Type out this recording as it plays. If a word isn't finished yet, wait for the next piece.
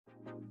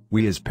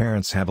We as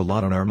parents have a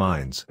lot on our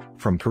minds,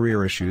 from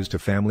career issues to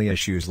family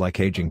issues like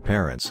aging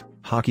parents,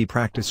 hockey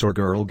practice or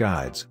Girl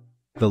Guides.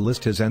 The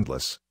list is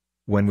endless.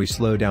 When we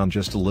slow down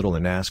just a little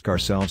and ask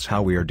ourselves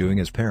how we are doing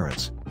as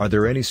parents, are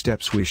there any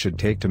steps we should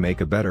take to make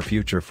a better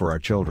future for our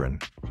children?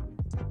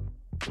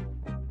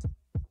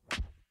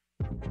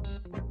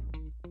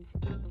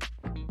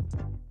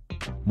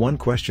 One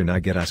question I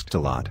get asked a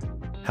lot: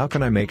 how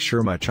can I make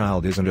sure my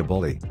child isn't a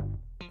bully?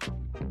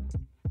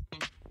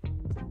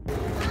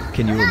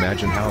 Can you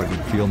imagine how it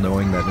would feel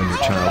knowing that when your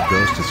child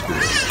goes to school,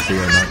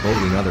 they are not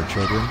bullying other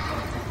children?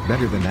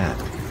 Better than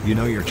that, you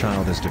know your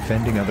child is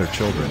defending other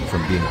children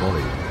from being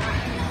bullied.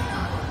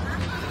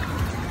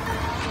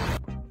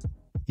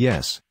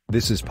 Yes,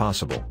 this is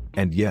possible,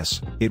 and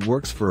yes, it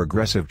works for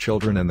aggressive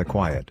children and the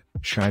quiet,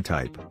 shy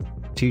type.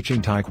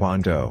 Teaching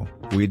Taekwondo,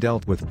 we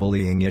dealt with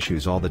bullying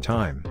issues all the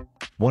time.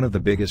 One of the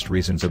biggest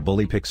reasons a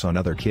bully picks on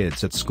other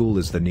kids at school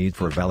is the need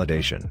for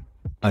validation.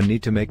 A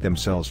need to make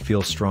themselves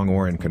feel strong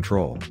or in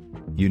control.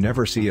 You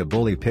never see a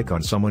bully pick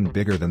on someone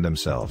bigger than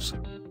themselves.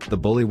 The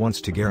bully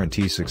wants to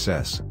guarantee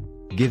success.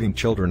 Giving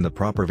children the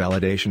proper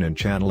validation and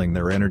channeling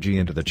their energy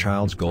into the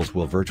child's goals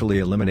will virtually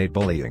eliminate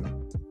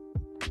bullying.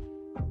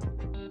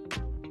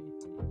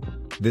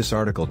 This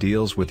article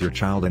deals with your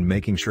child and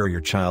making sure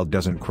your child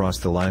doesn't cross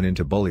the line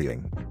into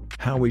bullying.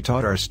 How we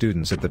taught our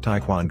students at the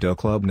Taekwondo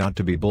club not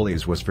to be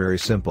bullies was very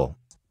simple.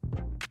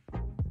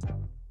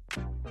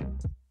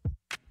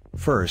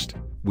 First,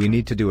 we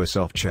need to do a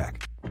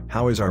self-check.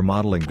 How is our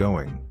modeling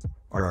going?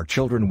 Are our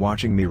children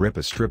watching me rip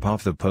a strip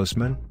off the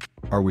postman?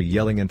 Are we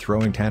yelling and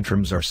throwing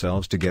tantrums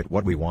ourselves to get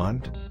what we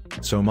want?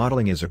 So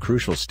modeling is a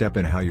crucial step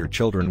in how your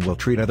children will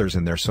treat others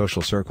in their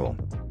social circle.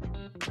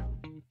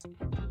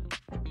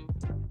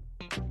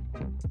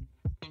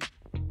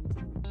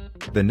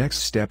 The next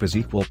step is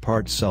equal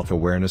parts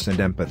self-awareness and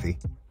empathy.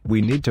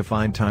 We need to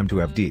find time to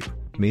have deep,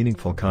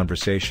 meaningful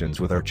conversations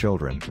with our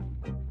children.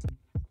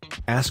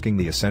 Asking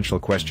the essential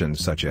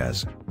questions such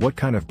as, what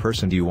kind of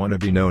person do you want to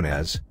be known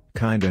as,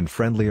 kind and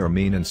friendly or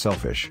mean and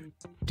selfish?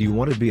 Do you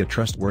want to be a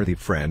trustworthy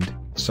friend,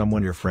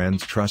 someone your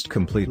friends trust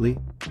completely?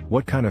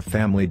 What kind of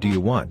family do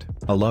you want,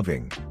 a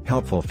loving,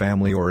 helpful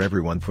family or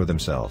everyone for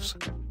themselves?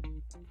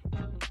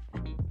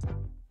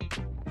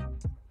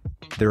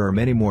 There are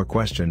many more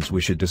questions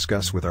we should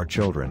discuss with our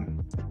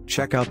children.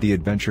 Check out The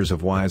Adventures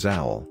of Wise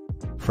Owl.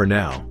 For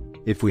now,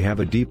 if we have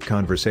a deep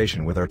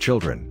conversation with our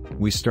children,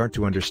 we start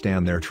to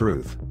understand their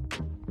truth.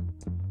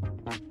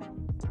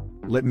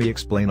 Let me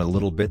explain a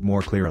little bit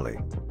more clearly.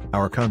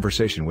 Our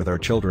conversation with our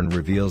children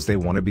reveals they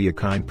want to be a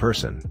kind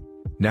person.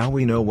 Now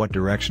we know what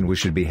direction we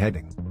should be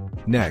heading.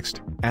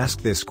 Next,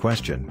 ask this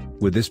question: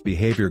 would this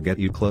behavior get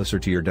you closer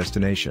to your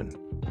destination?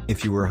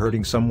 If you were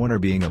hurting someone or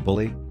being a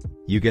bully?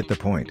 You get the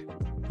point.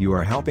 You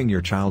are helping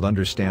your child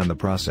understand the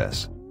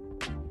process.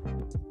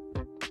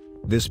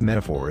 This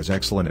metaphor is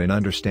excellent in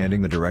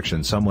understanding the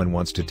direction someone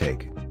wants to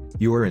take.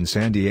 You are in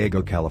San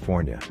Diego,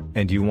 California,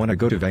 and you want to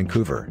go to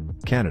Vancouver,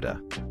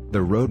 Canada.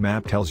 The road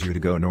map tells you to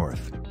go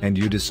north, and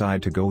you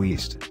decide to go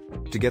east.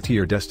 To get to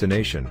your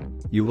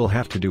destination, you will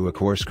have to do a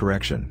course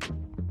correction.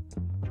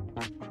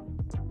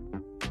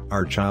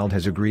 Our child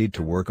has agreed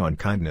to work on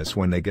kindness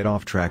when they get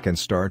off track and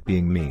start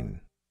being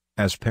mean.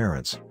 As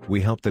parents,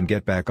 we help them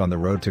get back on the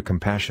road to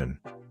compassion.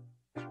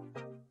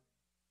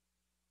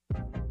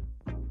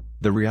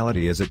 The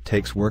reality is it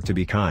takes work to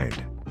be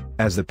kind.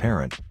 As the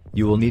parent,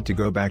 you will need to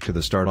go back to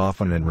the start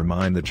often and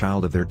remind the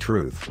child of their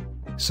truth.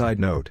 Side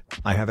note,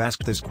 I have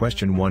asked this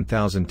question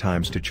 1,000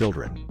 times to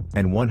children,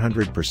 and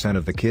 100%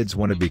 of the kids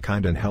want to be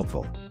kind and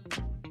helpful.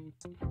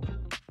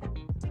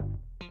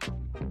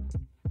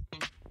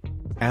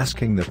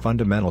 Asking the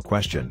fundamental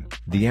question,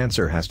 the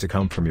answer has to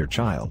come from your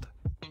child.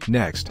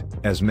 Next,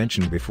 as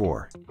mentioned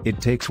before, it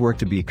takes work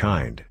to be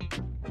kind.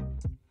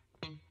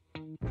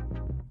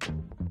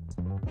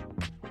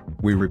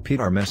 We repeat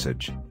our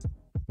message.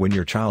 When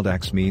your child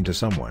acts mean to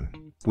someone,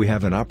 we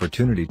have an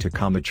opportunity to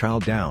calm the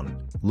child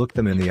down, look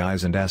them in the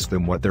eyes and ask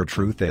them what their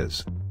truth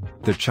is.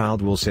 The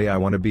child will say, I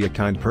want to be a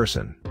kind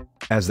person.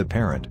 As the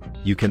parent,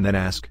 you can then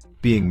ask,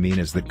 being mean,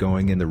 is that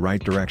going in the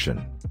right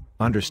direction?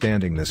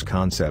 Understanding this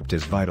concept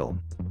is vital.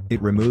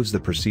 It removes the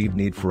perceived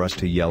need for us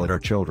to yell at our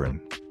children.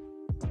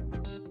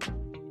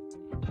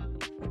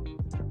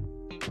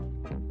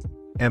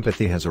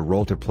 Empathy has a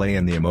role to play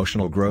in the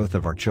emotional growth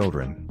of our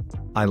children.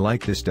 I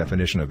like this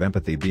definition of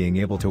empathy: being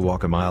able to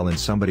walk a mile in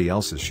somebody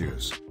else's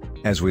shoes.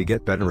 As we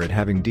get better at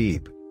having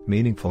deep,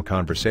 meaningful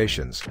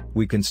conversations,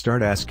 we can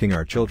start asking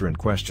our children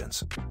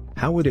questions.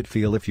 How would it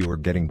feel if you were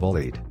getting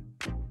bullied?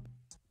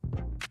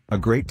 A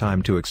great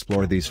time to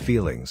explore these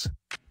feelings.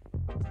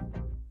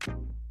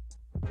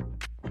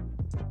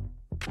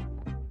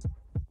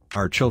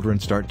 Our children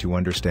start to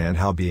understand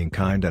how being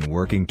kind and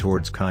working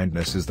towards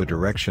kindness is the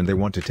direction they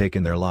want to take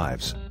in their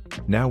lives.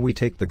 Now we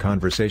take the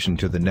conversation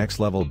to the next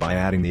level by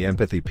adding the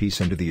empathy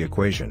piece into the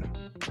equation.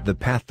 The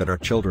path that our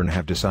children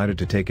have decided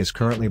to take is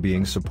currently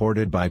being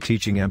supported by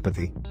teaching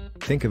empathy.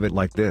 Think of it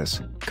like this: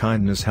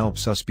 kindness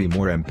helps us be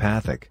more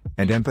empathic,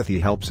 and empathy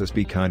helps us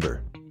be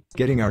kinder.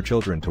 Getting our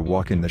children to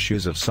walk in the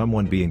shoes of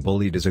someone being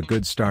bullied is a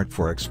good start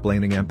for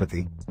explaining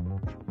empathy.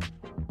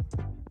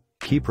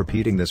 Keep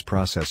repeating this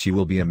process. You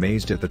will be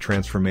amazed at the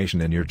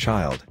transformation in your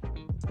child.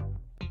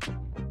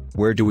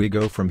 Where do we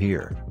go from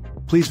here?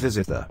 Please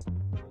visit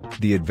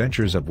the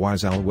Adventures of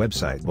Wise Owl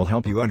website will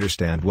help you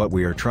understand what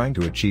we are trying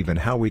to achieve and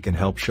how we can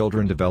help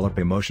children develop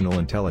emotional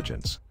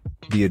intelligence.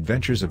 The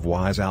Adventures of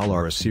Wise Owl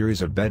are a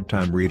series of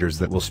bedtime readers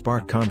that will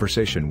spark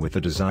conversation with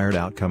the desired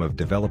outcome of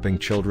developing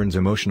children's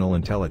emotional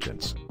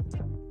intelligence.